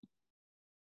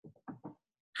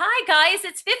Hi guys,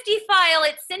 it's 50File.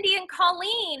 It's Cindy and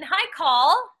Colleen. Hi,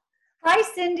 Call. Hi,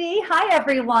 Cindy. Hi,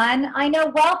 everyone. I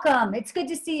know, welcome. It's good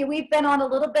to see you. We've been on a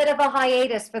little bit of a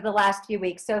hiatus for the last few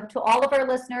weeks. So, to all of our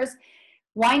listeners,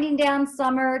 winding down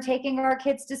summer, taking our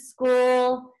kids to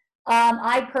school.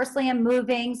 I personally am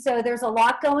moving, so there's a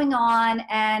lot going on,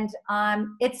 and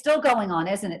it's still going on,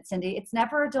 isn't it, Cindy? It's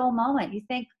never a dull moment. You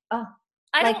think, oh,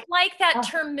 I like, don't like that oh,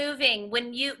 term moving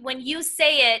when you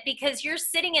say it because you're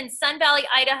sitting in Sun Valley,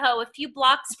 Idaho, a few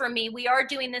blocks from me. We are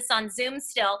doing this on Zoom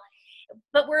still,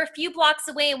 but we're a few blocks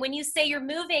away. And when you say you're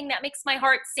moving, that makes my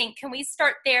heart sink. Can we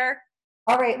start there?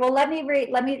 all right. Well, let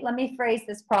me phrase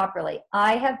this properly.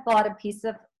 I have bought a piece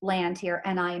of land here,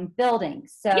 and I am building.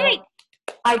 So Yay!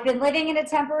 I've been living in a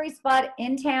temporary spot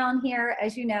in town here,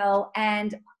 as you know,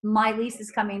 and my lease is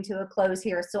coming to a close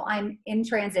here. So I'm in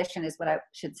transition, is what I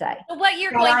should say. So what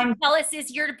you're So going to tell us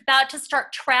is you're about to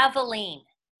start traveling.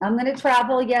 I'm going to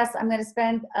travel. Yes, I'm going to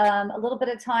spend a little bit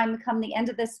of time come the end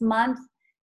of this month.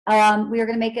 We are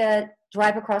going to make a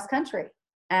drive across country.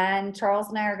 And Charles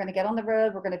and I are going to get on the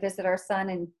road. We're going to visit our son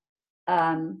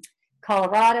in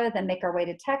Colorado, then make our way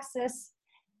to Texas,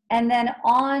 and then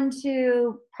on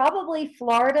to probably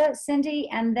Florida, Cindy.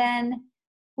 And then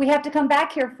we have to come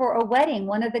back here for a wedding,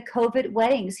 one of the COVID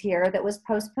weddings here that was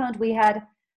postponed. We had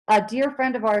a dear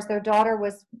friend of ours, their daughter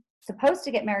was supposed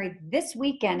to get married this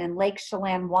weekend in Lake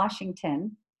Chelan,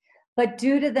 Washington. But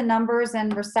due to the numbers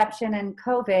and reception and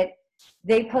COVID,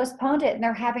 they postponed it, and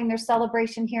they're having their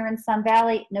celebration here in Sun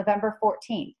Valley November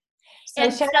 14th. So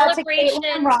And shout out to Caitlin and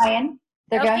celebration, Ryan.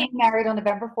 They're okay, getting married on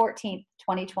November 14th,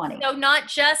 2020. so not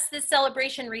just the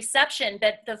celebration reception,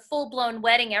 but the full-blown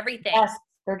wedding, everything. Yes,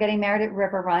 they're getting married at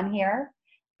River Run here,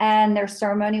 and their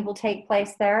ceremony will take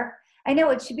place there. I know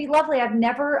it should be lovely.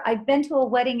 I've been to a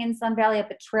wedding in Sun Valley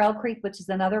up at Trail Creek, which is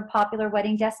another popular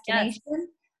wedding Yes. destination,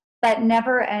 but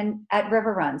never and at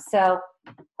River Run. So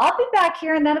I'll be back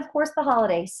here, and then of course the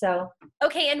holidays. So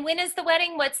Okay, and when is the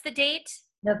wedding? What's the date?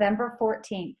 November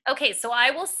 14th. Okay, so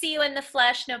I will see you in the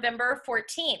flesh November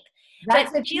 14th. But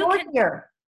That's if you you're can,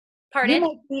 here.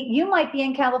 pardon? You might be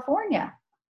in California.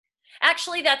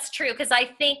 Actually, that's true because I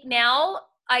think now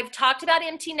I've talked about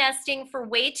empty nesting for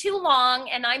way too long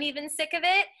and I'm even sick of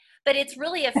it, but it's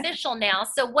really official now.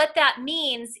 So what that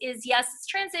means is, yes, it's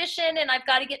transition and I've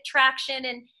got to get traction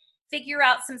and figure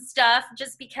out some stuff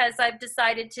just because I've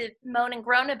decided to moan and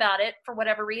groan about it for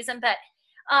whatever reason. But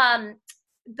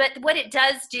what it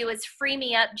does do is free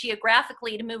me up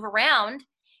geographically to move around.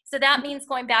 So that means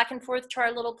going back and forth to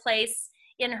our little place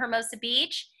in Hermosa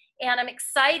Beach. And I'm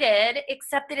excited,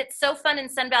 except that it's so fun in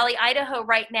Sun Valley, Idaho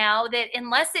right now that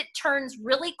unless it turns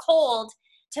really cold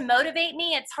to motivate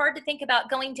me, it's hard to think about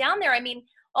going down there. I mean,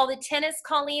 all the tennis,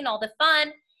 Colleen, all the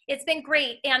fun, it's been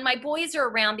great. And my boys are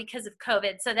around because of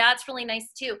COVID, so that's really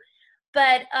nice too.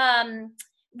 But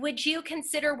would you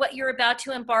consider what you're about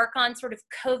to embark on sort of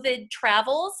COVID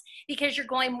travels because you're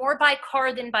going more by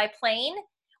car than by plane?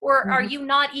 Or are Mhm. you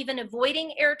not even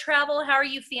avoiding air travel? How are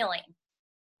you feeling?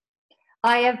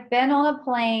 I have been on a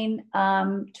plane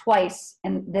twice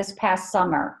in this past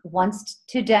summer, once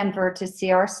to Denver to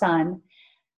see our son,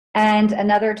 and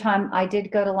another time I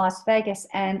did go to Las Vegas.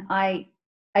 And I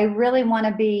really want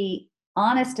to be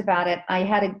honest about it. I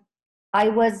had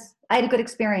a good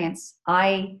experience.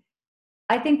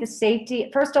 I think the safety,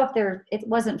 first off, it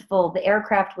wasn't full. The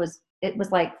aircraft was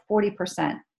like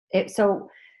 40%.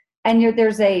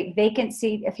 There's a vacant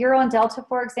seat. If you're on Delta,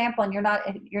 for example, and you're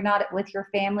not with your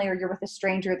family or you're with a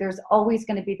stranger, there's always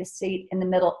going to be the seat in the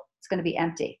middle. It's going to be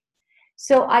empty.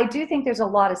 So I do think there's a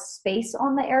lot of space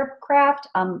on the aircraft.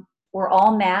 We're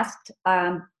all masked.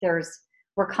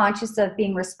 We're conscious of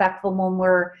being respectful when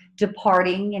we're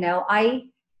departing.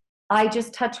 I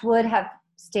just touch wood have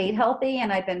stayed healthy,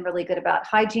 and I've been really good about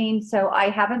hygiene. So I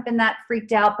haven't been that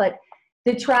freaked out, but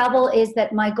the travel is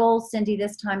that my goal, Cindy,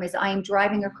 this time is I am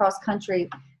driving across country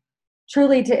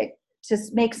truly to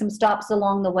make some stops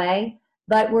along the way.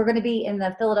 But we're going to be in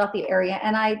the Philadelphia area,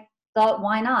 and I thought,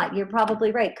 why not? You're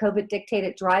probably right. COVID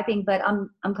dictated driving, but I'm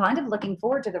kind of looking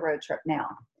forward to the road trip now.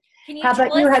 Can you How about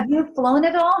tell you? us? Have you flown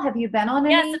at all? Have you been on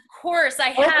Yes, any? of course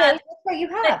I Okay, have. that's what you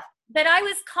But have. but I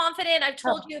was confident. I've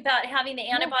Oh, told you about having the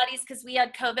yeah, antibodies because we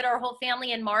had COVID, our whole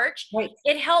family in March. right.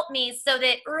 It helped me so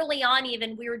that early on,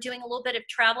 even we were doing a little bit of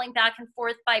traveling back and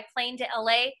forth by plane to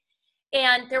LA,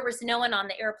 and there was no one on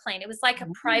the airplane. It was like a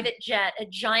Mhm. private jet, a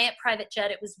giant private jet.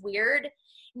 It was weird.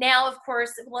 Now, of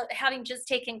course, well, having just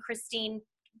taken Christine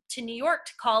to New York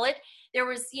to college, there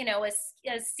was,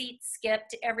 a seat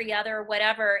skipped every other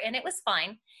whatever, and it was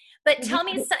fine. But Did you, tell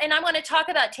me, and I want to talk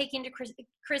about taking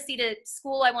Chrissy to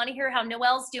school. I want to hear how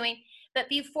Noelle's doing. But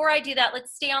before I do that,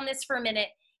 let's stay on this for a minute.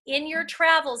 in your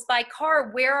travels by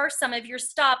car, where are some of your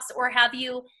stops, or have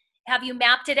you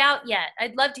mapped it out yet?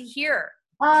 I'd love to hear.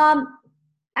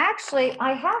 Actually,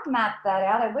 I have mapped that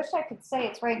out. I wish I could say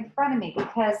it's right in front of me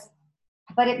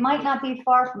but it might not be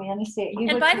far from me. Let me see.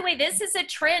 And by the way, this is a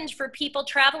trend for people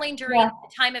traveling during Yeah.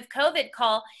 the time of COVID,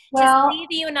 call Well, to see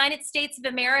the United States of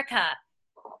America.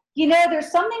 You know,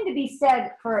 there's something to be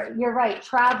said for, you're right,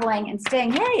 traveling and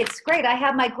staying. Hey, it's great. I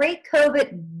have my great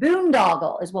COVID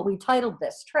boondoggle is what we titled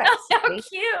this trip. Oh, so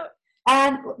cute.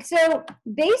 And so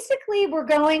basically we're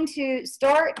going to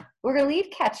leave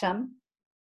Ketchum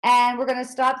and we're going to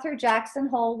stop through Jackson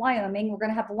Hole, Wyoming. We're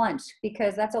going to have lunch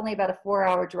because that's only about a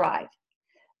 4-hour drive.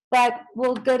 But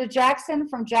we'll go to Jackson.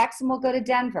 From Jackson, we'll go to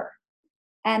Denver.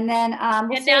 And then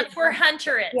and that's where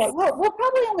Hunter is. Yeah, we'll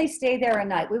probably only stay there a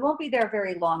night. We won't be there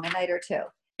very long, a night or two.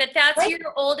 But that's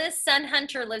your oldest son,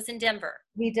 Hunter, lives in Denver.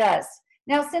 He does.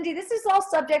 Now, Cindy, this is all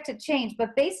subject to change,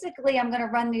 but basically I'm going to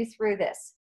run you through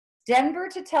this. Denver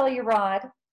to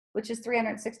Telluride, which is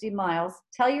 360 miles.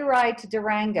 Telluride to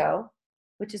Durango,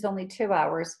 which is only 2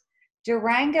 hours.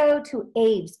 Durango to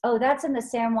Aves. Oh, that's in the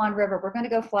San Juan River. We're going to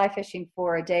go fly fishing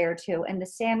for a day or two. And the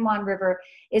San Juan River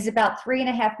is about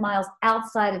 3.5 miles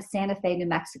outside of Santa Fe, New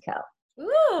Mexico.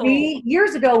 Ooh. We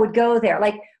years ago would go there.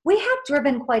 Like, we have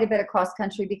driven quite a bit across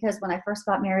country because when I first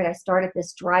got married, I started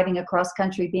this driving across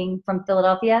country, being from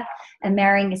Philadelphia and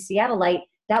marrying a Seattleite.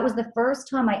 That was the first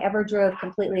time I ever drove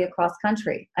completely across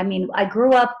country. I mean, I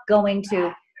grew up going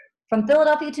from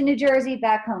Philadelphia to New Jersey,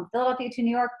 back home, Philadelphia to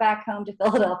New York, back home to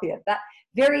Philadelphia. That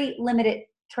very limited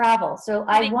travel. So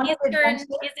I wanted to. Is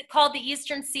it called the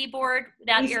Eastern Seaboard,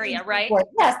 that Eastern area, right? Seaboard.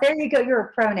 Yes, there you go. You're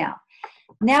a pro now.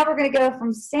 Now we're going to go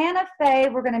from Santa Fe.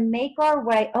 We're going to make our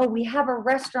way. Oh, we have a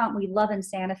restaurant we love in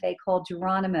Santa Fe called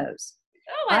Geronimo's.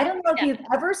 Oh, I don't know if you've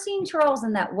ever seen Charles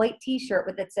in that white T-shirt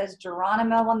with it says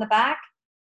Geronimo on the back.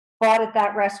 Bought at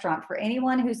that restaurant. For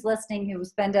anyone who's listening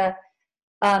who's going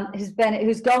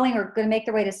or going to make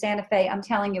their way to Santa Fe, I'm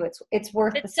telling you, it's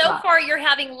worth but the so stop. far you're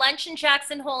having lunch in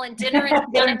Jackson Hole and dinner in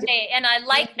Santa Fe, and I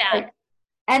like that.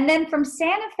 And then from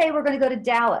Santa Fe, we're going to go to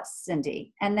Dallas,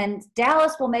 Cindy. And then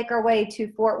Dallas, we'll make our way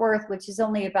to Fort Worth, which is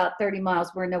only about 30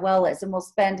 miles where Noel is. And we'll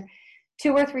spend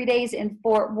 2 or 3 days in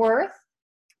Fort Worth.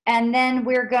 And then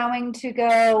we're going to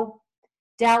go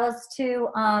Dallas to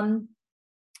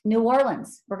New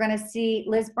Orleans. We're going to see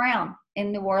Liz Brown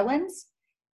in New Orleans.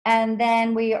 And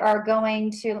then we are going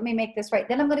to, let me make this right.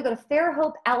 Then I'm going to go to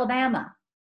Fairhope, Alabama.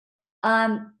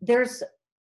 There's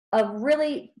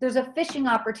a fishing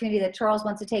opportunity that Charles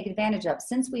wants to take advantage of.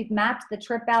 Since we've mapped the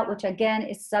trip out, which again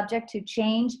is subject to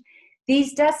change,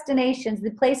 these destinations, the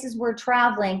places we're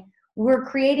traveling, we're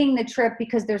creating the trip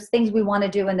because there's things we want to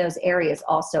do in those areas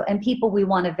also, and people we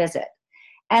want to visit.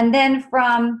 And then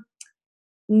from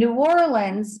New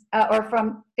Orleans, or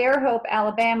from Fairhope,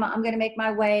 Alabama, I'm going to make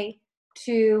my way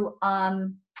to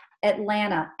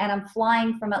Atlanta, and I'm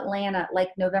flying from Atlanta like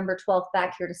November 12th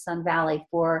back here to Sun Valley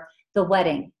for the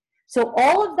wedding. So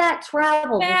all of that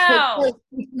travel will take place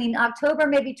between October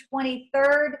maybe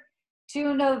 23rd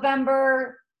to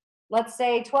November, let's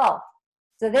say 12th.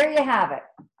 So there you have it.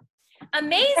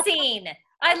 Amazing.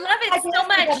 I love it so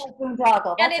much.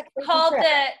 And it's called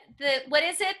what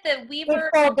is it? The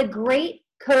Weaver? It's called the Great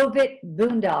COVID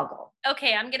Boondoggle.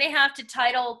 Okay, I'm going to have to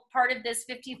title part of this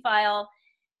 50-file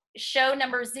show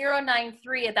number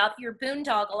 093 about your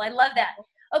boondoggle. I love that.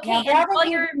 Okay, and while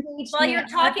you're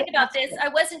talking about this, I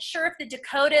wasn't sure if the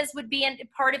Dakotas would be in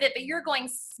part of it, but you're going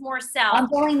more south. I'm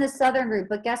going the southern route,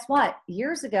 but guess what?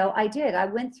 Years ago, I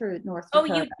went through North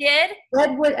Dakota. Oh, you did?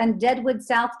 Deadwood,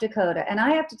 South Dakota. And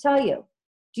I have to tell you,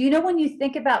 do you know when you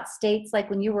think about states, like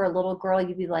when you were a little girl,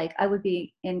 you'd be like, I would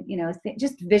be in,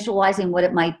 just visualizing what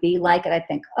it might be like. And I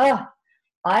think, oh,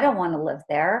 I don't want to live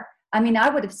there. I mean, I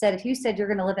would have said, if you said you're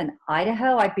going to live in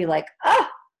Idaho, I'd be like, oh,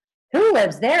 who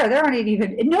lives there? There aren't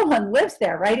even, no one lives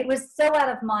there, right? It was so out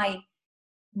of my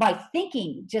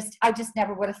thinking. I just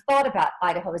never would have thought about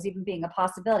Idaho as even being a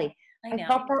possibility. I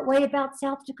felt that way about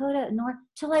South Dakota and North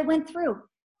till I went through.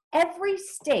 Every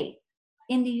state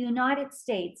in the United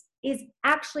States is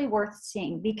actually worth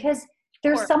seeing because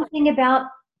there's something about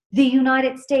the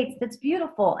United States that's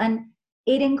beautiful, and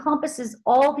it encompasses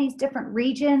all these different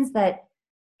regions that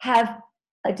have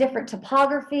a different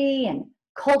topography, and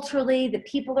culturally the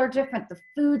people are different, the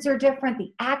foods are different,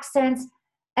 the accents,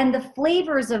 and the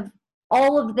flavors of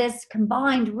all of this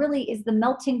combined really is the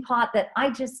melting pot that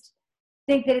I just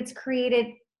think that it's created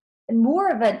more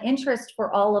of an interest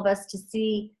for all of us to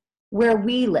see where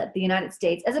we live, the United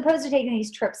States, as opposed to taking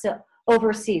these trips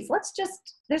overseas.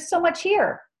 There's so much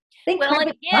here. Well,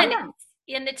 again,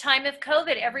 in the time of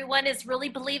COVID, everyone is really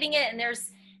believing it, and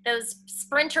there's those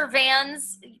Sprinter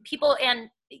vans, people, and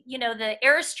the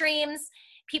Airstreams.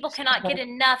 People cannot get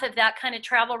enough of that kind of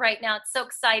travel right now. It's so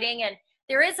exciting. And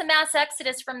there is a mass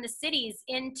exodus from the cities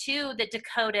into the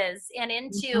Dakotas and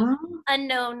into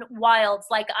unknown wilds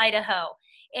like Idaho.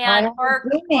 And our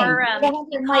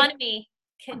economy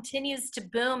continues to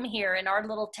boom here in our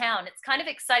little town. It's kind of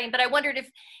exciting, but I wondered if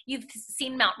you've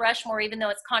seen Mount Rushmore, even though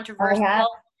it's controversial.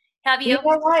 Have you? You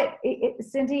know what,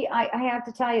 Cindy, I have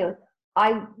to tell you,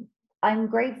 I'm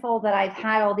grateful that I've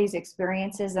had all these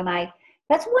experiences, and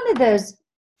that's one of those,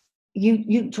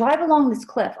 you drive along this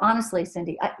cliff, honestly,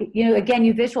 Cindy, again,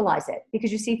 you visualize it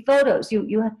because you see photos,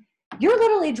 you're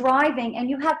literally driving and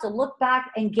you have to look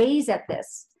back and gaze at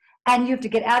this, and you have to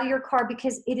get out of your car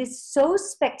because it is so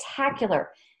spectacular.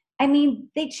 I mean,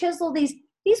 they chisel these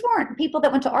weren't people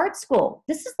that went to art school.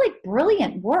 This is like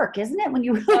brilliant work, isn't it? When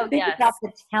you really think about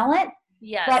the talent.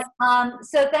 Yes. But,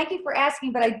 so thank you for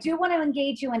asking, but I do want to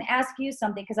engage you and ask you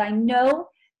something, because I know,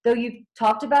 though you've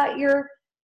talked about your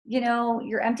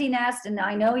empty nest, and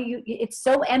I know it's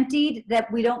so emptied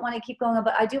that we don't want to keep going,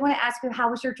 but I do want to ask you, how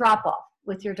was your drop off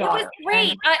with your daughter? It was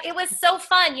great. It was so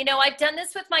fun. I've done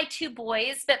this with my two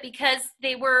boys, but because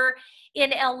they were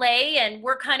in LA and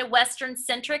we're kind of Western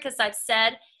centric, as I've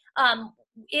said,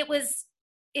 it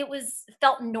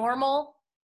felt normal.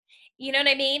 You know what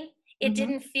I mean? It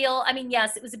didn't feel,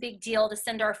 yes, it was a big deal to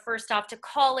send our first off to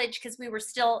college because we were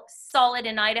still solid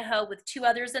in Idaho with two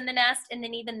others in the nest. And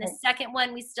then even the second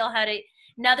one, we still had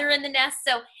another in the nest.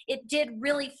 So it did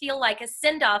really feel like a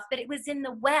send off, but it was in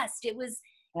the West. It was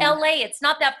LA. It's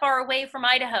not that far away from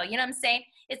Idaho. You know what I'm saying?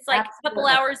 It's like a couple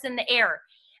hours in the air.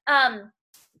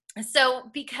 So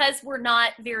because we're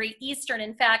not very Eastern,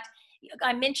 in fact,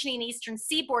 I'm mentioning Eastern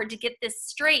Seaboard to get this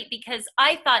straight, because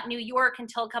I thought New York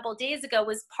until a couple of days ago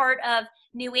was part of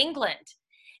New England.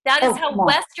 That is how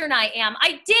Western I am.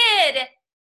 I did.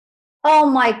 Oh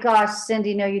my gosh,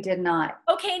 Cindy, no, you did not.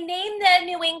 Okay, name the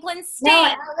New England state.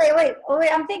 No,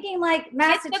 wait, I'm thinking like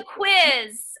Massachusetts. It's a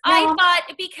quiz. No. I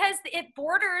thought because it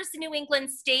borders New England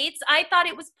states, I thought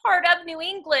it was part of New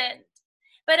England.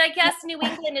 But I guess New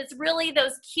England is really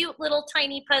those cute little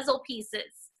tiny puzzle pieces.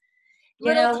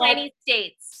 Little tiny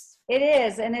states. It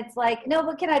is. And it's like, no,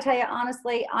 but can I tell you,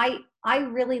 honestly, I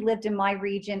really lived in my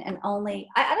region, and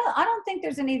I don't think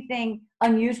there's anything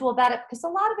unusual about it, because a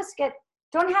lot of us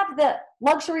don't have the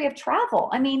luxury of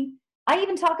travel. I mean, I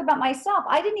even talk about myself.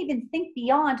 I didn't even think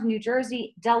beyond New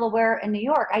Jersey, Delaware, and New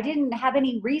York. I didn't have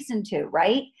any reason to,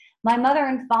 right? My mother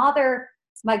and father,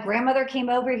 my grandmother came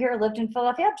over here, lived in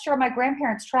Philadelphia. I'm sure my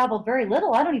grandparents traveled very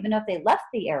little. I don't even know if they left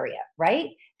the area, right?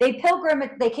 They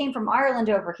came from Ireland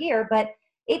over here, but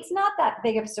it's not that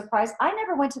big of a surprise. I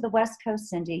never went to the West Coast,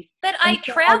 Cindy. But I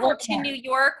traveled to New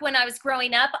York when I was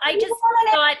growing up. I just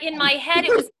thought in my head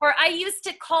it was I used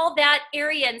to call that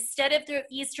area, instead of the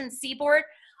Eastern Seaboard,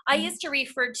 I used to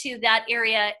refer to that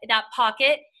area, that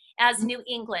pocket, as New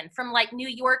England, from like New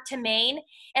York to Maine.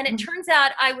 And it turns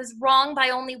out I was wrong by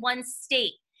only one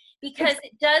state, because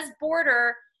it does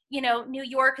border, New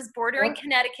York is bordering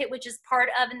Connecticut, which is part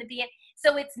of in the beginning.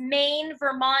 So it's Maine,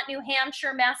 Vermont, New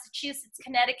Hampshire, Massachusetts,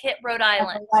 Connecticut, Rhode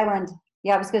Island. Rhode Island.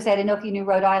 Yeah, I was going to say, I didn't know if you knew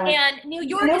Rhode Island. And New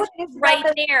York is right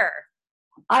there.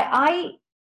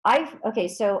 Okay,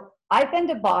 so I've been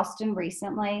to Boston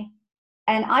recently,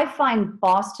 and I find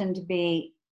Boston to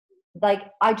be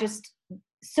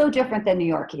so different than New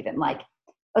York even.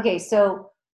 Okay,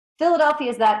 so Philadelphia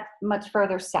is that much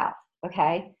further south,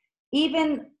 okay?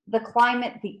 Even the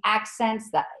climate, the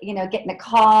accents, getting a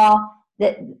call,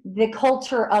 the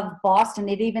culture of Boston,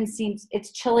 it even seems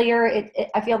it's chillier.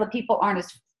 I feel the people aren't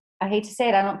as, I hate to say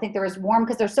it, I don't think they're as warm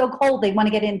because they're so cold, they want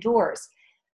to get indoors.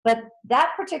 But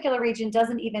that particular region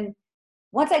doesn't even,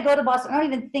 once I go to Boston, I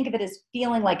don't even think of it as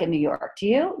feeling like a New York. Do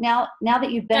you? Now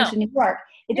that you've been to New York.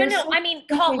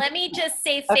 Let me just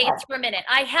say faith for a minute.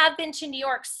 I have been to New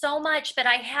York so much, but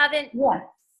I haven't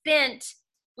spent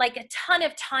like a ton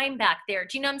of time back there.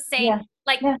 Do you know what I'm saying?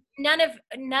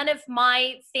 None of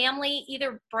my family,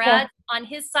 either Brad on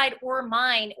his side or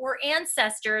mine or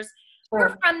ancestors,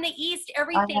 were from the East.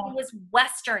 Everything was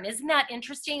Western. Isn't that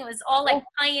interesting? It was all like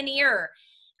pioneer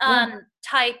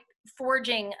type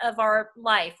forging of our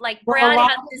life. Like Brad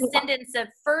has descendants of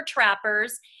fur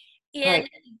trappers in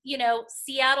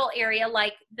Seattle area,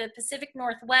 like the Pacific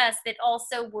Northwest, that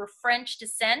also were French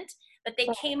descent, but they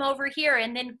came over here,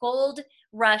 and then gold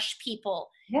rush people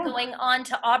going on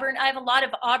to Auburn. I have a lot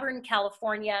of Auburn,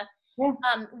 California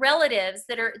relatives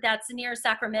that's near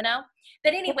Sacramento.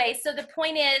 But anyway, so the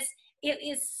point is, it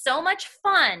is so much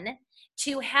fun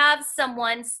to have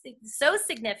someone so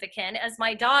significant as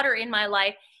my daughter in my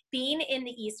life being in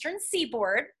the Eastern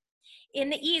Seaboard, in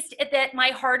the East, that my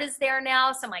heart is there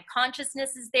now. So my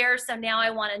consciousness is there. So now I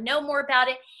want to know more about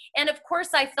it. And of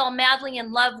course, I fell madly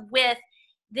in love with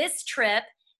this trip.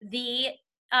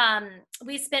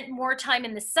 We spent more time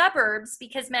in the suburbs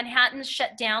because Manhattan's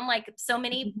shut down like so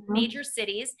many major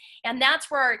cities. And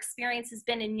that's where our experience has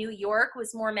been in New York,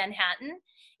 was more Manhattan,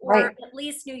 or at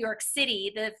least New York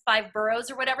City, the 5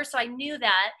 boroughs or whatever. So I knew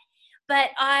that. But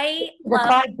I love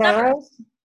the 5 boroughs.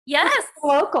 Yes. So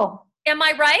local. Am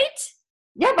I right?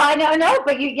 Yeah, but I know,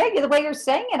 but the way you're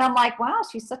saying it, I'm like, wow,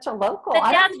 she's such a local.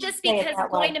 But that's just because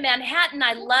going to Manhattan,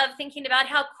 I love thinking about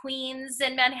how Queens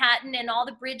and Manhattan and all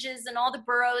the bridges and all the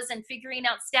boroughs and figuring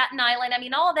out Staten Island, I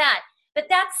mean, all that. But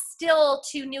that's still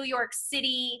to New York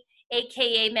City,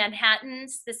 AKA Manhattan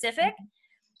specific.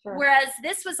 Sure. Whereas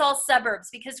this was all suburbs,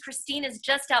 because Christine is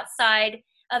just outside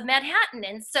of Manhattan.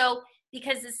 And so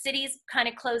because the city's kind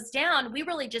of closed down, we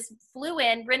really just flew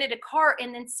in, rented a car,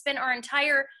 and then spent our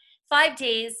entire 5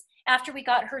 days after we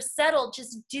got her settled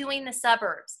just doing the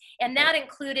suburbs. And that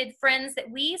included friends that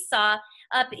we saw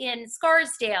up in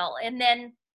Scarsdale, and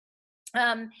then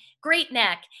Great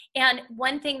Neck. And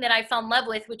one thing that I fell in love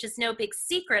with, which is no big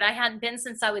secret, I hadn't been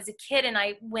since I was a kid, and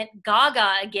I went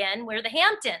gaga again, were the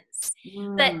Hamptons.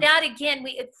 But that again,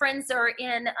 friends are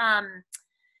in,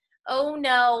 oh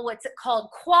no, what's it called?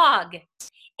 Quogue.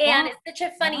 And it's such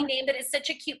a funny name, but it's such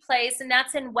a cute place. And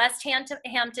that's in West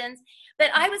Hamptons.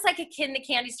 But I was like a kid in the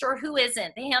candy store. Who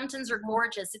isn't? The Hamptons are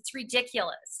gorgeous. It's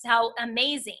ridiculous how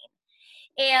amazing.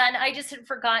 And I just had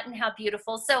forgotten how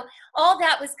beautiful. So all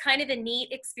that was kind of a neat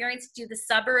experience, to do the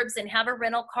suburbs and have a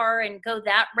rental car and go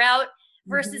that route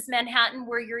versus Manhattan,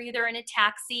 where you're either in a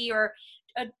taxi or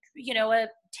a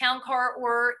town car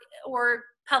or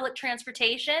public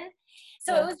transportation.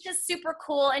 So it was just super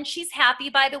cool. And she's happy,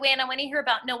 by the way. And I want to hear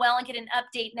about Noelle and get an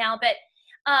update now. But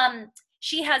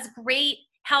she has great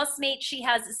housemates. She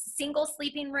has a single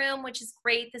sleeping room, which is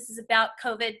great. This is about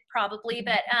COVID probably,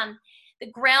 but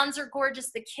the grounds are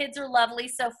gorgeous. The kids are lovely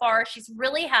so far. She's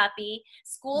really happy.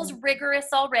 School's rigorous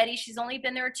already. She's only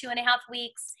been there 2.5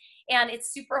 weeks, and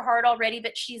it's super hard already,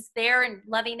 but she's there and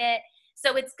loving it.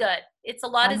 So it's good. It's a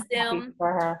lot of Zoom.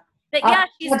 For her. But yeah,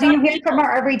 she's do you hear from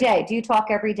her every day? Do you talk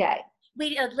every day?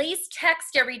 We at least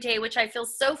text every day, which I feel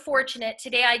so fortunate.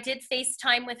 Today I did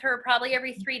FaceTime with her. Probably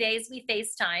every 3 days we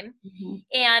FaceTime,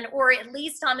 or at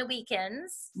least on the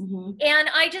weekends. And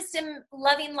I just am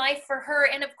loving life for her.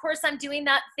 And of course I'm doing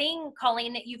that thing,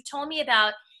 Colleen, that you've told me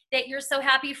about, that you're so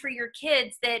happy for your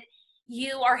kids, that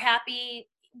you are happy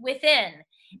within.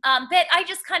 But I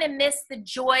just kind of miss the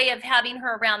joy of having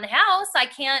her around the house. I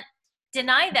can't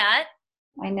deny that.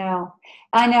 I know.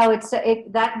 That's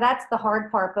the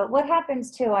hard part. But what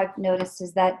happens too, I've noticed,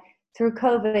 is that through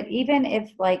COVID, even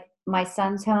if like my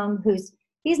son's home,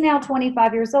 he's now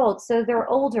 25 years old, so they're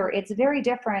older. It's very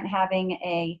different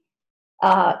having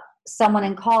someone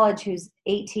in college who's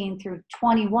 18 through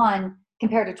 21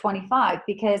 compared to 25,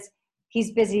 because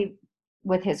he's busy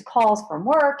with his calls from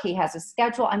work. He has a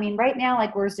schedule. I mean, right now,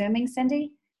 like we're Zooming,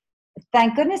 Cindy.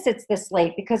 Thank goodness it's this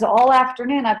late, because all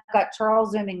afternoon I've got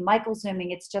Charles Zooming, Michael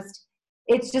Zooming. It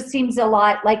just seems a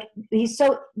lot like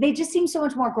they just seem so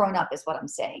much more grown up, is what I'm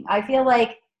saying. I feel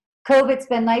like COVID's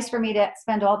been nice for me to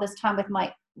spend all this time with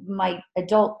my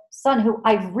adult son, who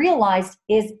I've realized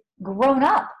is grown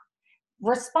up,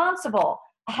 responsible,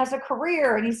 has a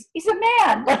career, and he's a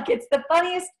man. Like, it's the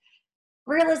funniest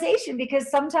realization,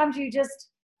 because sometimes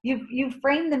you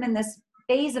frame them in this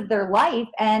phase of their life,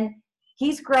 and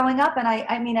he's growing up, and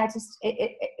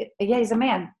yeah, he's a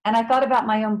man. And I thought about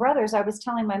my own brothers. I was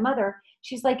telling my mother,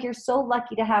 she's like, you're so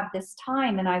lucky to have this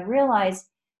time. And I realized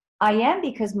I am,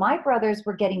 because my brothers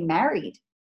were getting married.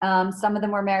 Some of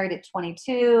them were married at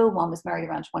 22. One was married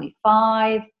around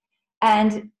 25.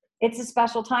 And it's a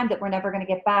special time that we're never going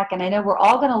to get back. And I know we're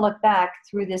all going to look back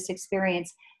through this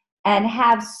experience and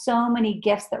have so many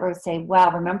gifts that we're say,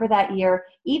 wow, remember that year?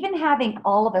 Even having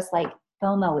all of us like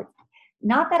FOMO.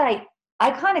 Not that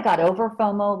I kind of got over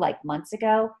FOMO like months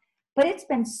ago, but it's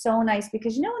been so nice,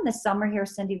 because in the summer here,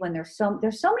 Cindy, when there's so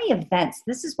many events,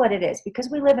 this is what it is, because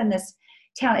we live in this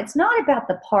town. It's not about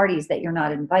the parties that you're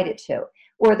not invited to,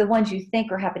 or the ones you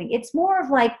think are happening. It's more of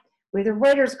like, we're the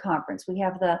Writers Conference, we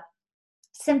have the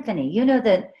symphony,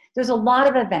 that there's a lot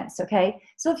of events. Okay.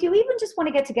 So if you even just want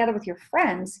to get together with your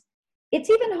friends, it's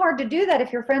even hard to do that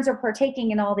if your friends are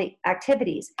partaking in all the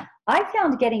activities. I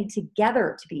found getting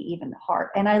together to be even hard.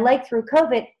 And I like, through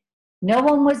COVID,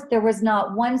 there was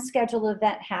not one scheduled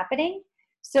event happening.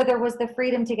 So there was the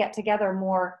freedom to get together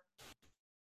more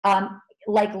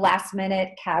like last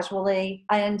minute, casually.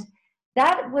 And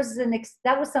that was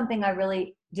something I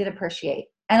really did appreciate.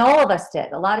 And all of us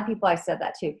did. A lot of people, I said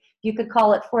that too. You could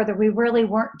call it further. We really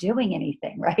weren't doing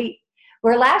anything, right?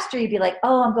 Where last year you'd be like,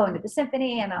 oh, I'm going to the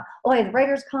symphony and oh, I have the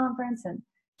writers conference. And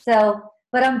so,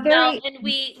 but I'm Well, very, and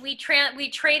we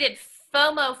traded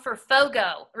FOMO for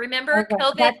FOGO. Remember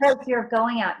COVID? that's right, fear of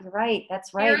going out. You're right.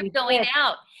 That's Fear right. of We going did.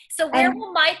 out. So where And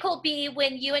will Michael be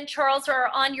when you and Charles are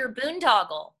on your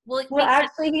boondoggle? well,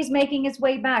 actually, he's making his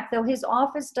way back, though his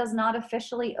office does not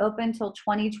officially open till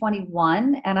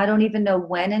 2021, and I don't even know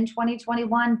when in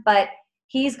 2021, but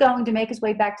he's going to make his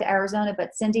way back to Arizona.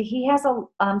 But Cindy, he has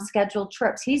a scheduled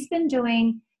trips. He's been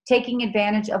taking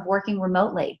advantage of working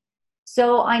remotely.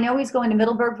 So I know he's going to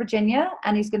Middleburg, Virginia,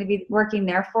 and he's going to be working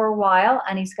there for a while,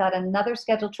 and he's got another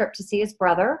scheduled trip to see his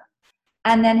brother,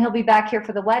 and then he'll be back here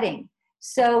for the wedding.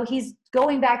 So he's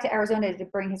going back to Arizona to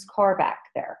bring his car back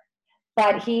there.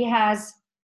 But he has,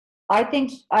 I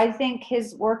think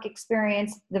his work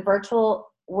experience, the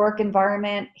virtual work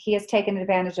environment, he has taken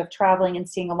advantage of traveling and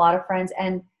seeing a lot of friends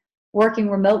and working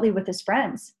remotely with his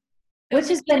friends, which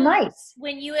has been nice.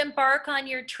 When you embark on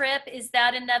your trip, is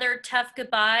that another tough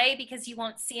goodbye because you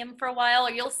won't see him for a while,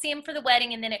 or you'll see him for the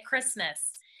wedding and then at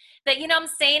Christmas? That, you know what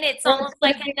I'm saying? It's almost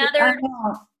like another,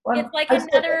 it's like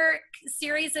another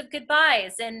series of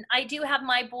goodbyes. And I do have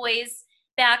my boys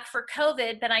back for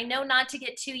COVID, but I know not to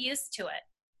get too used to it.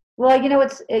 Well, you know,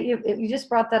 you just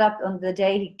brought that up on the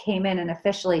day he came in and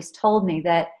officially told me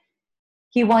that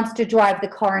he wants to drive the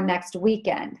car next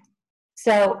weekend.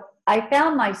 So I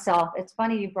found myself, it's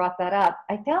funny you brought that up.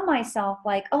 I found myself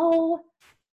like, oh,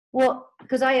 well,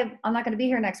 because I'm not going to be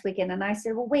here next weekend. And I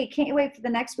said, well, wait, can't you wait for the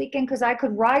next weekend? Because I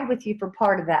could ride with you for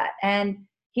part of that. And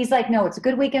he's like, no, it's a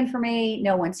good weekend for me.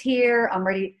 No one's here. I'm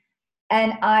ready.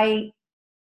 And I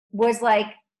was like,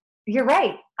 you're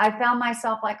right. I found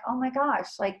myself like, oh my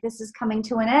gosh, like this is coming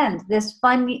to an end. This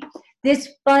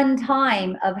fun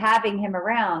time of having him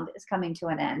around is coming to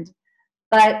an end.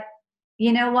 But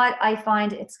you know what? I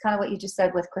find it's kind of what you just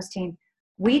said with Christine.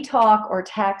 We talk or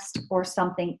text or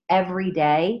something every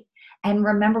day. And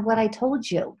remember what I told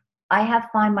you. I have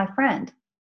Find My Friend.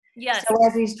 Yes. So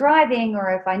as he's driving, or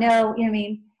if I know, you know what I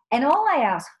mean? And all I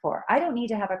ask for, I don't need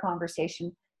to have a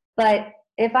conversation, but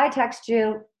if I text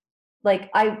you,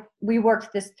 like we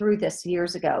worked through this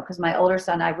years ago, because my older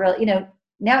son, I really, you know,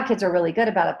 now kids are really good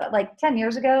about it, but like 10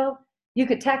 years ago, you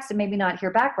could text and maybe not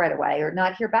hear back right away or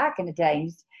not hear back in a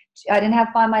day. I didn't have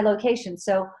Find My Location.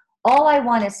 So all I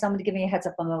want is someone to give me a heads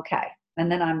up I'm okay.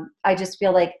 And then I just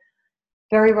feel like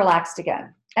very relaxed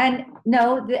again. And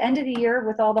no, the end of the year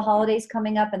with all the holidays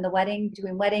coming up and the wedding,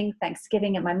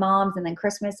 Thanksgiving at my mom's, and then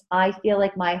Christmas, I feel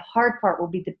like my hard part will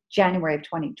be the January of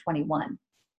 2021.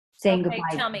 Saying goodbye.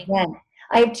 Tell me. Then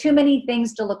I have too many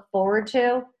things to look forward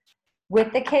to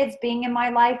with the kids being in my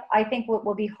life. I think what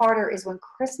will be harder is when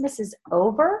Christmas is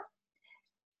over,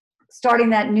 starting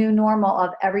that new normal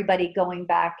of everybody going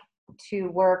back to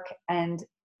work, and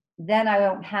then I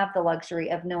don't have the luxury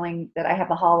of knowing that I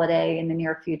have a holiday in the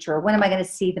near future. When am I going to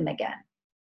see them again?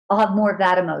 I'll have more of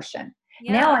that emotion.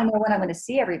 Yeah. Now I know when I'm going to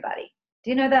see everybody. Do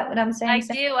you know that what I'm saying? I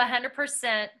do,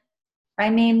 100%. I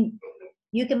mean,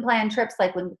 you can plan trips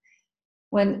like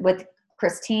when with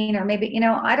Christine, or maybe, you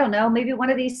know, I don't know, maybe one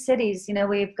of these cities, you know,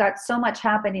 we've got so much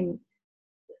happening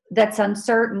that's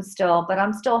uncertain still, but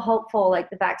I'm still hopeful like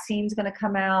the vaccine's going to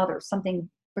come out or something.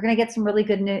 We're going to get some really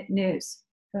good news.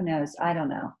 Who knows? I don't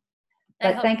know.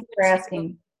 But thank you for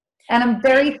asking. And I'm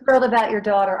very thrilled about your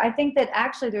daughter. I think that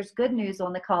actually there's good news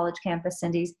on the college campus,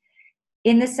 Cindy's,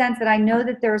 in the sense that I know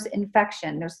that there's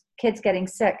infection, there's kids getting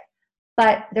sick,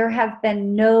 but there have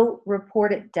been no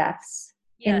reported deaths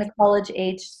in the college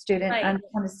age student. Right. I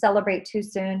don't want to celebrate too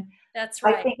soon. That's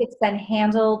right. I think it's been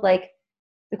handled, like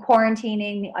the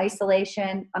quarantining, the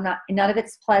isolation. None of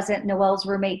it's pleasant. Noelle's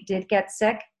roommate did get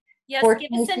sick. Yes,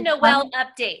 give us a Noelle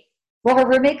update. Well, her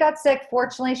roommate got sick.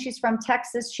 Fortunately, she's from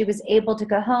Texas. She was able to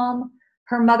go home.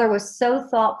 Her mother was so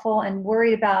thoughtful and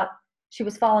worried about, she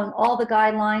was following all the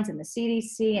guidelines and the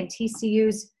CDC and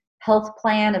TCU's health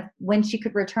plan of when she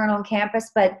could return on campus.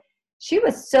 But she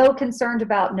was so concerned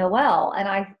about Noelle. And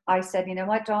I said, you know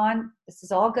what, Dawn, this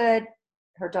is all good.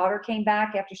 Her daughter came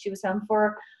back after she was home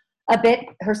for a bit.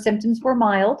 Her symptoms were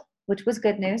mild, which was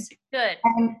good news. Good.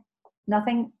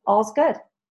 And all's good.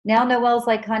 Now Noelle's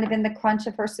like kind of in the crunch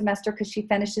of her semester because she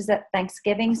finishes at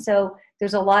Thanksgiving. So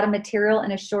there's a lot of material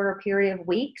in a shorter period of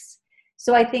weeks.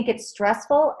 So I think it's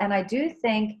stressful. And I do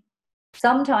think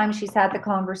sometimes she's had the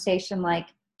conversation like,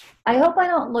 I hope I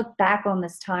don't look back on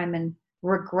this time and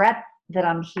regret that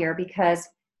I'm here, because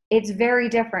it's very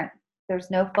different.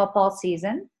 There's no football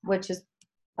season, which is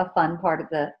a fun part of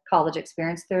the college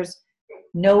experience. There's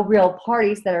no real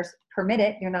parties that are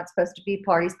permitted. You're not supposed to be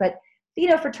parties, but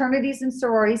fraternities and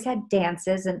sororities had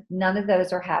dances, and none of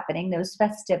those are happening, those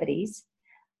festivities.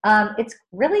 It's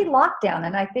really lockdown.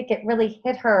 And I think it really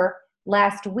hit her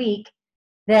last week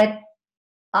that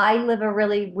I live a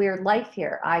really weird life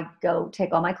here. I go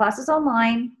take all my classes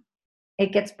online.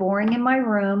 It gets boring in my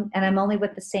room, and I'm only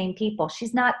with the same people.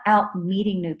 She's not out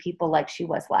meeting new people like she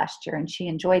was last year, and she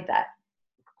enjoyed that.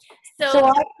 So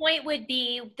the point would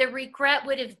be, the regret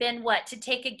would have been what? To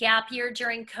take a gap year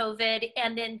during COVID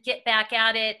and then get back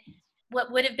at it.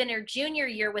 What would have been her junior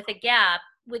year with a gap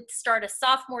would start a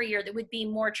sophomore year that would be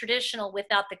more traditional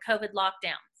without the COVID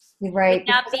lockdowns. Right. Would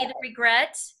that be the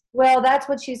regret? Well, that's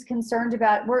what she's concerned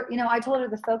about. I told her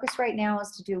the focus right now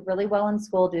is to do really well in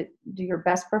school, to do your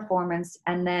best performance,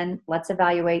 and then let's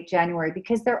evaluate January,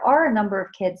 because there are a number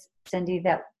of kids, Cindy,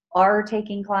 that are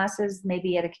taking classes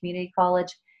maybe at a community college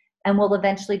and will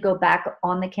eventually go back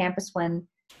on the campus when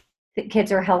the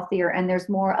kids are healthier and there's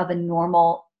more of a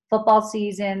normal football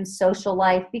season, social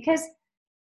life, because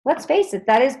let's face it,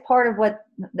 that is part of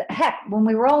when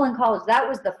we were all in college, that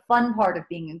was the fun part of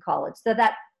being in college. So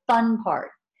that fun part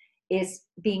is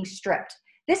being stripped.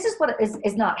 This is what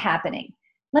is not happening.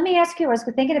 Let me ask you, I was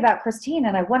thinking about Christine,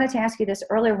 and I wanted to ask you this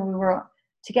earlier when we were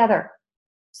together.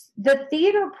 The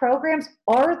theater programs,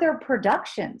 are there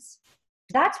productions?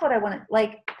 That's what I want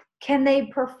to, can they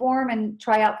perform and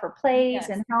try out for plays? Yes.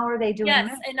 And how are they doing that?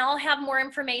 Yes, and I'll have more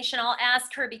information. I'll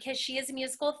ask her, because she is a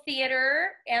musical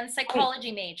theater and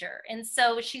psychology major. And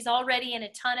so she's already in a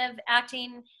ton of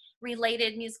acting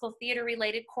related, musical theater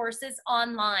related courses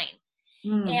online.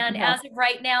 And as of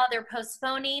right now, they're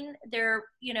postponing their,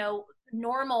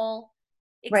 normal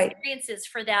experiences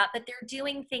for that, but they're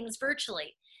doing things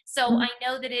virtually. So I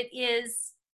know that it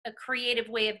is a creative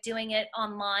way of doing it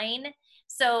online.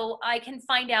 So I can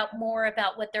find out more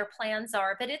about what their plans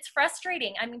are, but it's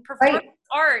frustrating. I mean, performance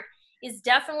art is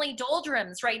definitely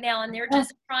doldrums right now, and they're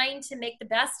just trying to make the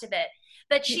best of it.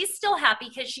 But she's still happy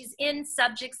because she's in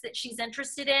subjects that she's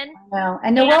interested in. No,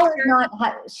 and Noelle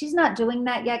is she's not doing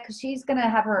that yet, because she's going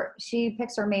to she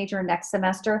picks her major next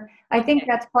semester. I think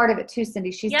that's part of it too,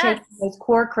 Cindy. She's taking those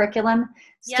core curriculum,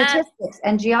 statistics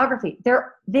and geography.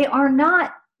 They are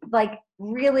not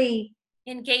really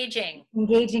engaging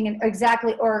in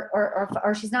exactly,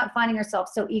 or she's not finding herself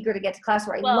so eager to get to class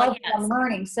where I love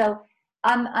learning. So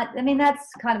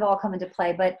that's kind of all come into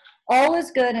play, but all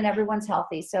is good and everyone's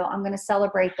healthy. So I'm going to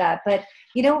celebrate that. But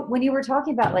when you were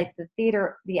talking about the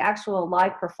theater, the actual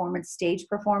live performance, stage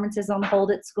performances on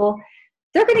hold at school,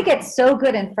 they're going to get so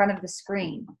good in front of the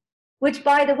screen, which,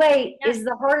 by the way, is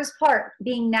the hardest part,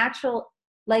 being natural.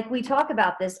 Like we talk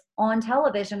about this on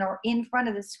television or in front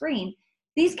of the screen.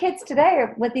 These kids today,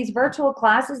 with these virtual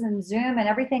classes and Zoom and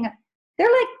everything,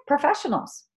 they're like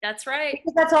professionals. That's right.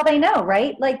 Because that's all they know,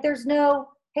 right? There's no,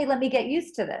 hey, let me get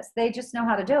used to this. They just know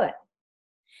how to do it.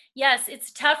 Yes,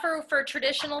 it's tougher for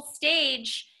traditional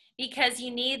stage because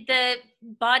you need the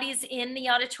bodies in the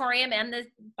auditorium and the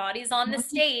bodies on the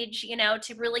stage,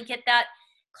 to really get that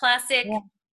classic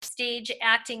stage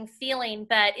acting feeling.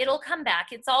 But it'll come back.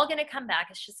 It's all going to come back.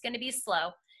 It's just going to be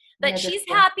slow. But she's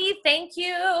happy. Thank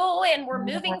you. And we're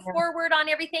moving forward on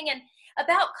everything. And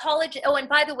about college. Oh, and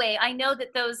by the way, I know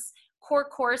that those core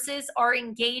courses are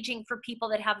engaging for people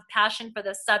that have a passion for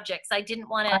those subjects. I didn't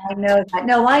want to. I know that.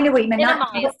 No, I know what you meant.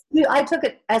 I took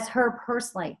it as her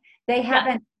personally. They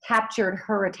haven't captured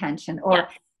her attention, or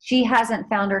she hasn't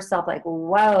found herself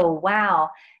whoa, wow.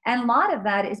 And a lot of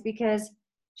that is because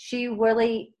she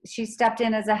stepped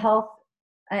in as a health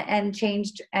and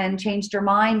changed her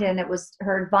mind. And it was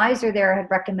her advisor there had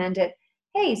recommended,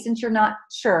 hey, since you're not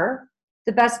sure,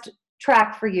 the best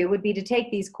track for you would be to take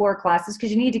these core classes,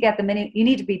 because you need to get them in, you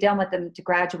need to be done with them to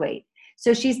graduate.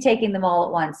 So she's taking them all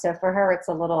at once. So for her, it's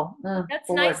a little that's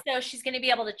nice though. She's going to be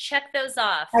able to check those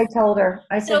off. I told her,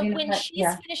 I said, so when she's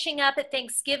finishing up at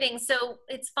Thanksgiving, so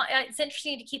it's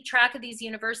interesting to keep track of these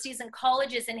universities and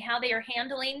colleges and how they are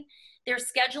handling their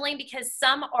scheduling, because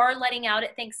some are letting out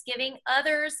at Thanksgiving.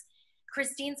 Others,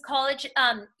 Christine's college,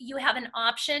 you have an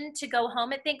option to go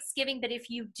home at Thanksgiving, but if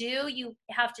you do, you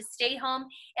have to stay home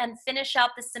and finish out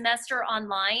the semester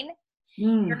online.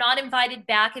 You're not invited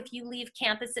back if you leave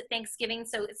campus at Thanksgiving.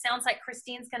 So it sounds like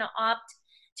Christine's going to opt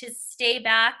to stay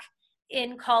back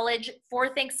in college for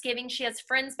Thanksgiving. She has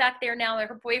friends back there now.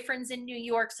 Her boyfriend's in New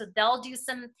York, so they'll do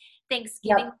some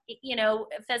Thanksgiving,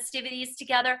 festivities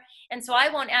together. And so I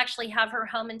won't actually have her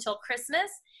home until Christmas.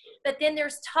 But then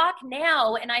there's talk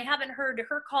now, and I haven't heard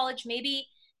her college, maybe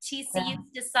TCU's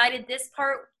decided this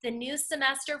part, the new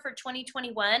semester for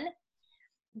 2021,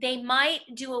 they might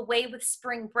do away with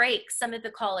spring break, some of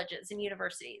the colleges and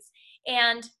universities.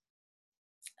 And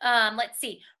let's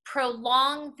see,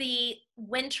 prolong the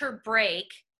winter break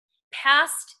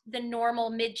past the normal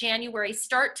mid-January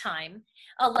start time,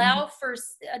 allow for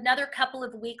another couple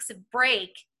of weeks of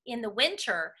break in the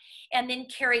winter, and then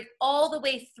carry all the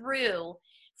way through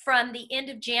from the end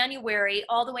of January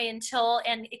all the way until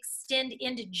and extend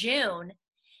into June,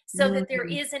 so that there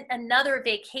isn't another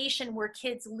vacation where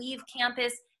kids leave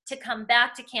campus to come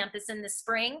back to campus in the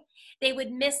spring. They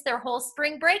would miss their whole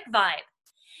spring break vibe.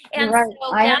 And right.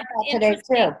 so I heard that's that today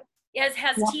interesting. too.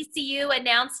 Has Yeah. TCU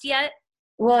announced yet?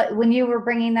 Well, when you were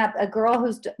bringing up a girl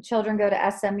whose children go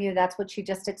to SMU, that's what she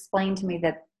just explained to me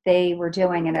that they were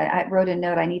doing. And I wrote a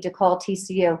note, I need to call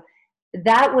TCU.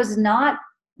 That was not,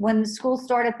 when the school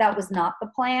started, that was not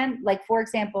the plan. Like, for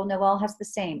example, Noelle has the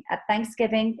same. At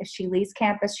Thanksgiving, if she leaves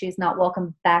campus, she's not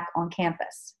welcome back on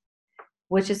campus,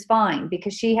 which is fine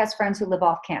because she has friends who live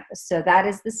off campus. So that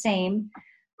is the same.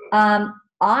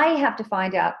 I have to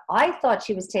find out. I thought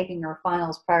she was taking her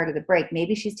finals prior to the break.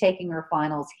 Maybe she's taking her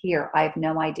finals here. I have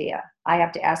no idea. I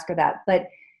have to ask her that. But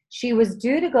she was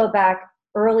due to go back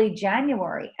early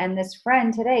January. And this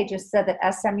friend today just said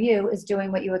that SMU is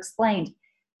doing what you explained.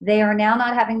 They are now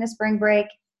not having the spring break.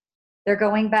 They're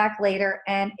going back later.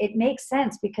 And it makes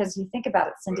sense because you think about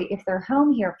it, Cindy, if they're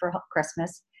home here for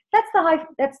Christmas,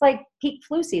 that's like peak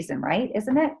flu season, right?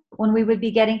 Isn't it? When we would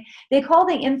be getting, they call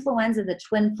the influenza the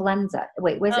twinfluenza.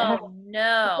 Wait, was it?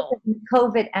 No.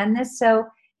 COVID and this. So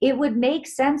it would make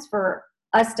sense for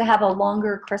us to have a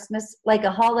longer Christmas, like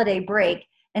a holiday break,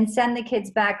 and send the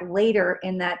kids back later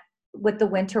in that with the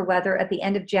winter weather at the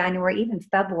end of January, even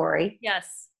February.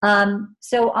 Yes.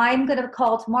 So I'm going to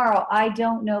call tomorrow. I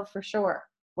don't know for sure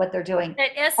what they're doing.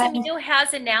 That SMU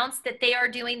has announced that they are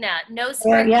doing that. No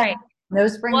spring break. No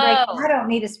spring break. I don't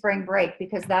need a spring break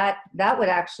because that would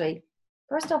actually,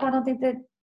 first off, I don't think that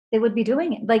they would be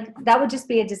doing it. Like, that would just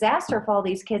be a disaster if all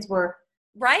these kids were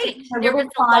right. There was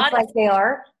a lot like they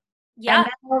are. Yeah. And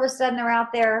then all of a sudden they're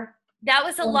out there. That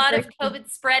was a lot of COVID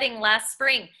spreading last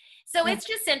spring. So it's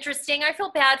just interesting. I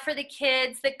feel bad for the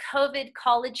kids, the COVID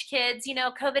college kids. You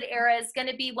know, COVID era is going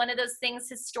to be one of those things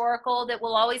historical that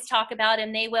we'll always talk about,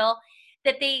 and they will,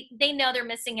 that they know they're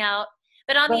missing out.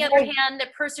 But on the other hand, the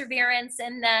perseverance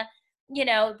and the, you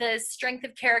know, the strength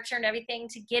of character and everything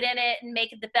to get in it and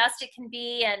make it the best it can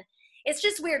be. And it's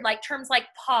just weird, like terms like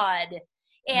pod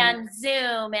and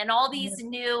Zoom and all these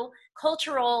new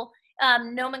cultural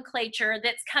nomenclature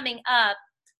that's coming up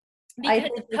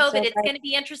because of COVID. It's going to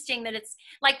be interesting that it's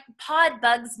like pod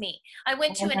bugs me. I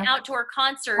went to an outdoor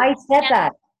concert. I said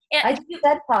that. I just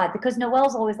said pod because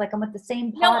Noelle's always like, I'm with the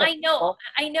same pod. No,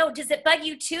 I know. Does it bug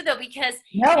you too, though? Because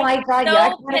I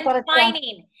thought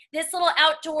confining. This little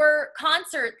outdoor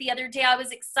concert the other day, I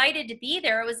was excited to be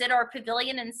there. It was at our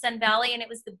pavilion in Sun Valley, and it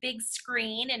was the big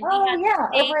screen, and we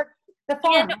had over the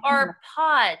farm. In our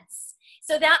pods.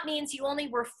 So that means you only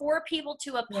were 4 people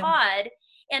to a pod,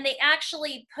 and they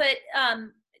actually put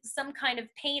some kind of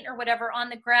paint or whatever on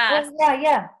the grass.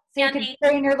 So you can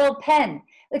spray in your little pen.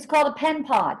 It's called a pen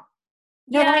pod.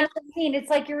 No, I mean, it's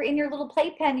like you're in your little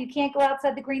playpen. You can't go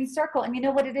outside the green circle. And you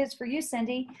know what it is for you,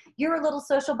 Cindy? You're a little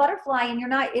social butterfly, and you're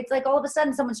not. It's like all of a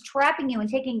sudden someone's trapping you and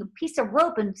taking a piece of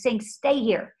rope and saying, stay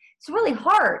here. It's really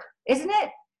hard, isn't it?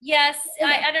 Yes,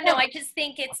 I don't know. I just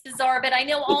think it's bizarre, but I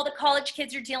know all the college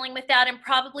kids are dealing with that, and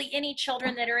probably any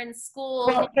children that are in school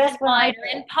or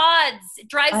in pods. It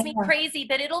drives me crazy,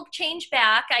 but it'll change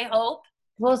back, I hope.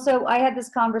 Well, so I had this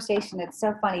conversation. It's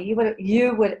so funny.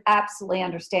 You would absolutely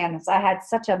understand this. I had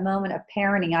such a moment of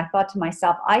parenting. I thought to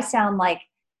myself, I sound like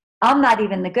I'm not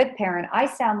even the good parent. I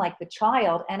sound like the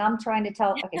child, and I'm trying to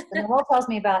tell. Okay, so Noelle tells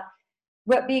me about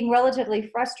being relatively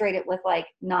frustrated with like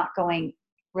not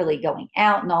really going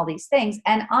out and all these things,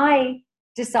 and I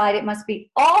decide it must be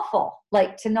awful,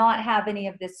 like to not have any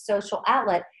of this social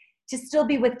outlet, to still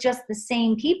be with just the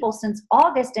same people since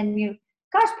August. And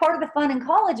part of the fun in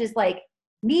college is like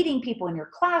meeting people in your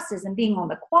classes and being on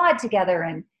the quad together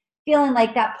and feeling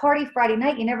like that party Friday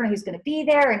night. You never know who's going to be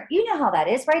there. And you know how that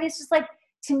is, right? It's just like,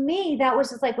 to me, that was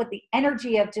just like with the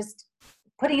energy of just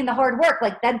putting in the hard work.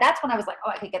 Like that's when I was like, oh,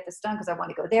 I could get this done because I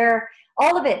want to go there,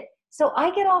 all of it. So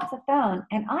I get off the phone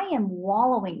and I am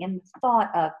wallowing in the thought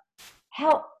of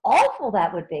how awful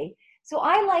that would be. So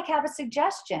I have a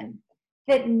suggestion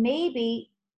that maybe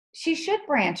she should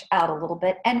branch out a little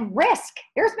bit and risk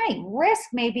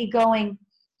maybe going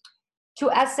to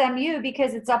SMU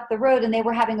because it's up the road and they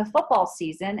were having a football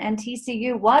season and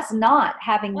TCU was not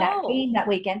having that game that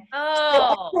weekend.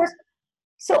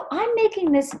 So I'm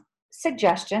making this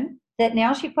suggestion that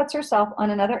now she puts herself on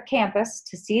another campus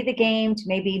to see the game, to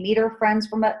maybe meet her friends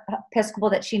from Episcopal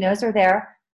that she knows are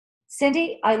there.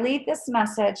 Cindy, I leave this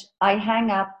message, I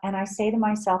hang up, and I say to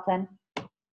myself then,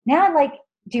 now, like,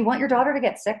 do you want your daughter to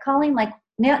get sick, Colleen? Like,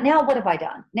 now what have I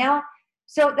done? Now,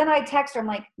 so then I text her, I'm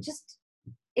like, just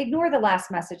ignore the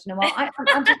last message, Noelle.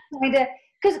 I'm just trying to,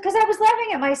 because I was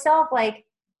laughing at myself, like,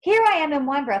 here I am in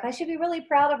one breath. I should be really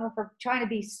proud of her for trying to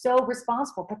be so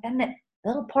responsible. But then that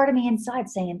little part of me inside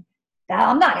saying, no,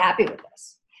 I'm not happy with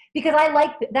this. Because I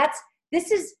like,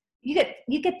 you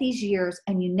get these years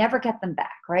and you never get them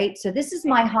back, right? So this is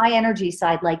my high energy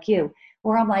side like you,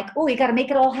 where I'm like, oh, you got to make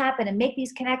it all happen and make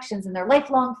these connections, and they're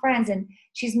lifelong friends, and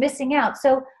she's missing out.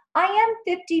 So I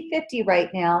am 50-50 right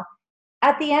now.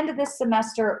 At the end of this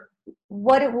semester,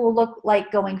 what it will look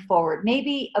like going forward,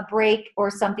 maybe a break or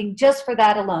something just for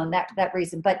that alone, that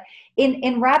reason. But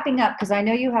in wrapping up, because I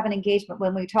know you have an engagement,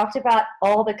 when we talked about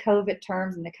all the COVID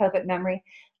terms and the COVID memory,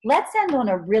 let's end on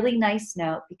a really nice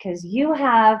note, because you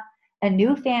have a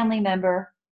new family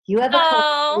member, you have a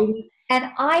COVID baby,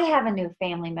 and I have a new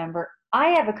family member. I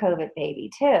have a COVID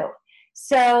baby too.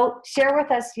 So share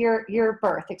with us your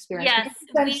birth experience. Yes,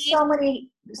 so many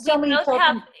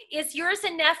children. Is yours a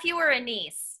nephew or a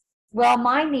niece? Well,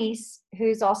 my niece,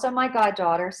 who's also my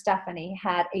goddaughter, Stephanie,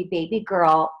 had a baby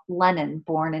girl, Lennon,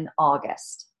 born in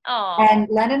August. Oh. And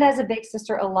Lennon has a big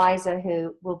sister, Eliza,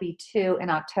 who will be 2 in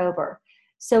October.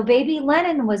 So baby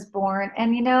Lennon was born,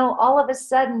 and all of a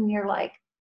sudden you're like,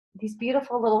 these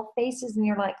beautiful little faces, and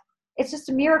you're like, it's just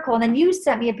a miracle. And then you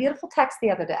sent me a beautiful text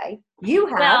the other day. You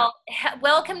have. Well,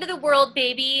 welcome to the world,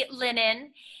 baby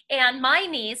Lennon. And my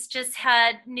niece just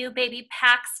had new baby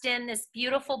Paxton, this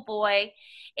beautiful boy.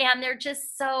 And they're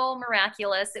just so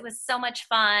miraculous. It was so much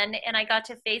fun. And I got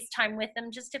to FaceTime with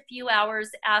them just a few hours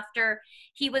after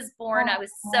he was born. I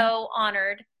was so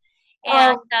honored.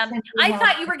 And I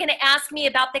thought you were going to ask me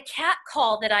about the cat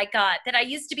call that I got, that I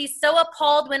used to be so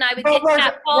appalled when I would get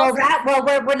cat calls.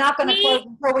 We're not going to close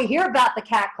before we hear about the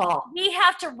cat call. We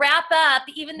have to wrap up,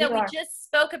 even though we just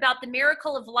spoke about the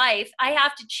miracle of life. I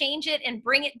have to change it and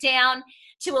bring it down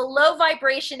to a low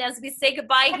vibration as we say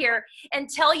goodbye here, and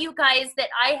tell you guys that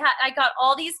I got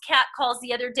all these cat calls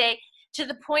the other day, to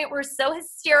the point where so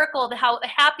hysterical how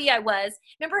happy I was.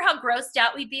 Remember how grossed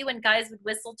out we'd be when guys would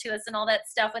whistle to us and all that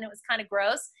stuff when it was kind of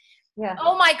gross? Yeah.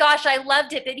 Oh my gosh, I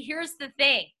loved it. But here's the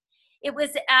thing. It was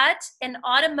at an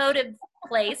automotive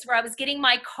place where I was getting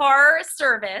my car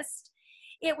serviced.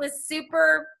 It was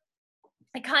super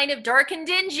kind of dark and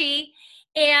dingy.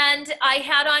 And I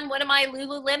had on one of my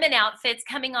Lululemon outfits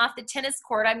coming off the tennis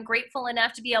court. I'm grateful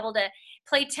enough to be able to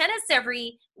play tennis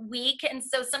every week. And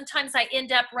so sometimes I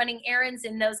end up running errands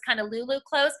in those kind of Lulu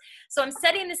clothes. So I'm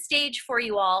setting the stage for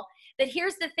you all. But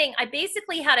here's the thing. I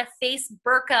basically had a face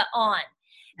burqa on.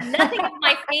 Nothing of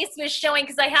my face was showing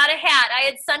because I had a hat. I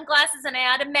had sunglasses and I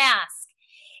had a mask.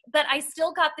 But I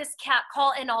still got this cat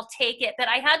call, and I'll take it. But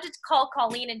I had to call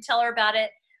Colleen and tell her about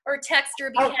it, or text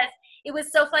her, because it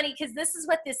was so funny, because this is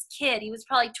what this kid, he was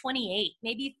probably 28,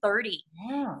 maybe 30.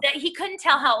 Yeah. That he couldn't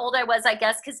tell how old I was, I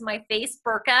guess, because my face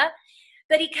burqa.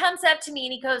 But he comes up to me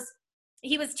and he goes,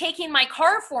 he was taking my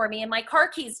car for me and my car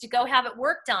keys to go have it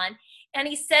worked on. And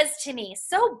he says to me,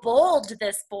 so bold,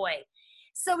 this boy.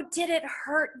 So did it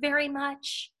hurt very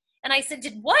much? And I said,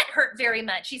 did what hurt very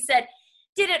much? He said,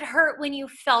 did it hurt when you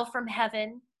fell from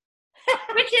heaven?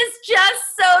 Which is just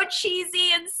so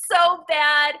cheesy and so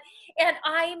bad. And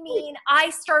I mean, I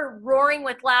started roaring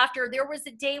with laughter. There was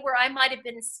a day where I might have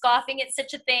been scoffing at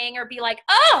such a thing, or be like,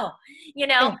 oh,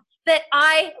 but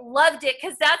I loved it,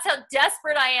 because that's how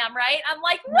desperate I am, right? I'm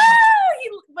like,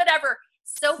 woo, whatever.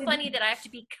 So funny that I have to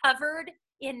be covered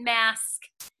in mask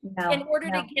in order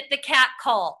to get the cat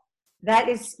call.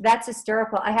 That's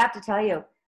hysterical. I have to tell you,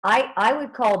 I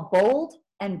would call bold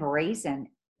and brazen.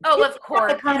 Oh, of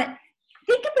course.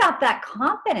 Think about that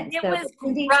confidence. It though. was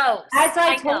Cindy, gross. As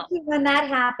I told you when that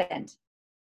happened,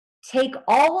 take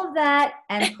all of that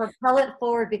and propel it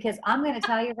forward, because I'm going to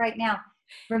tell you right now,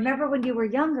 remember when you were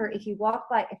younger, if you walked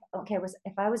by,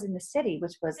 if I was in the city,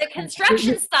 which was the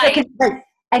construction site,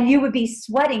 and you would be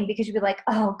sweating because you'd be like,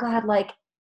 oh God, like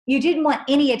you didn't want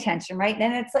any attention, right?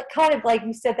 And it's like kind of like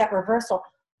you said, that reversal.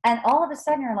 And all of a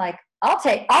sudden you're like, I'll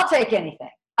take anything.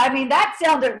 I mean, that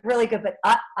sounded really good, but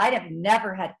I have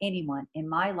never had anyone in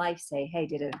my life say, hey,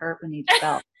 did it hurt when you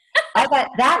fell? I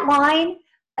got that line.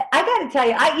 I got to tell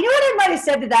you, you know what I might have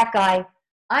said to that guy?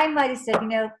 I might have said,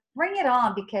 bring it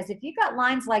on, because if you got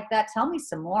lines like that, tell me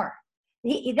some more.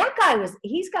 That guy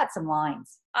he's got some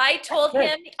lines. I told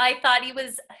him I thought he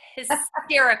was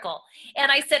hysterical.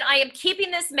 And I said, I am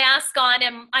keeping this mask on,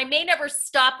 and I may never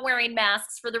stop wearing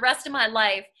masks for the rest of my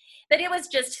life. But it was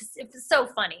so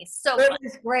funny. It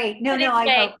was great. No,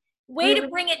 Way to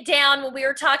bring it down when we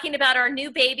were talking about our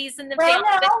new babies in the Well, family.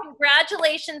 But no.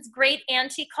 congratulations, great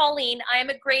Auntie Colleen. I am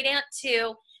a great aunt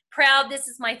too. Proud. This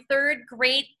is my third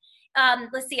great.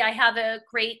 Let's see. I have a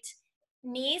great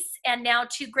niece and now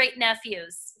two great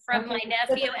nephews from my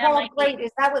nephew So and my great. niece.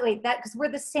 Is that what? Wait, that because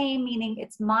we're the same. Meaning,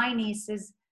 it's my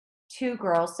nieces, two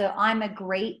girls. So I'm a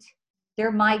great.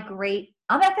 They're my great.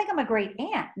 I think I'm a great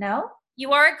aunt. No.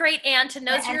 You are a great aunt, and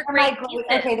those are your great nieces.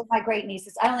 Okay, they're my great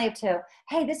nieces. I only have two.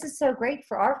 Hey, this is so great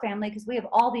for our family because we have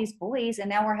all these boys, and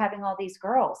now we're having all these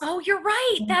girls. Oh, you're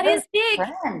right. That is big.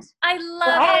 Friends. I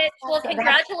love it. Well, That's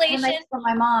congratulations. for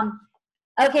my mom.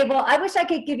 Okay, well, I wish I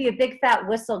could give you a big fat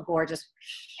whistle, gorgeous.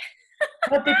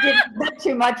 But they did not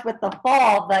too much with the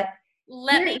fall, but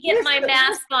let me get my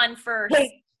mask on first.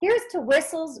 Hey, here's to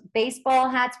whistles, baseball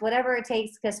hats, whatever it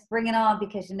takes. Just bring it on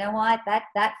because you know what?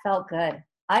 That felt good.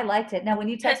 I liked it. Now, when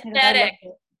you text me, pathetic.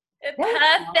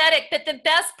 Pathetic. But the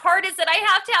best part is that I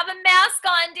have to have a mask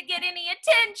on to get any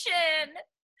attention.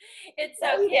 It's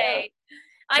okay.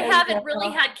 I haven't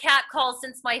really had cat calls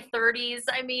since my 30s.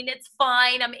 I mean, it's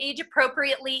fine. I'm age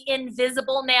appropriately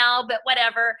invisible now, but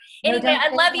whatever. Anyway, I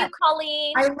love you,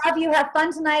 Colleen. I love you. Have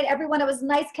fun tonight, everyone. It was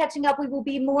nice catching up. We will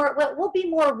be more. Well, we'll be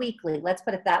more weekly. Let's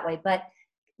put it that way. But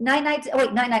night. Oh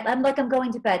wait, night. I'm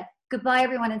going to bed. Goodbye,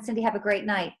 everyone, and Cindy. Have a great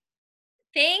night.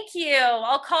 Thank you.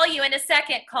 I'll call you in a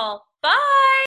second. Bye.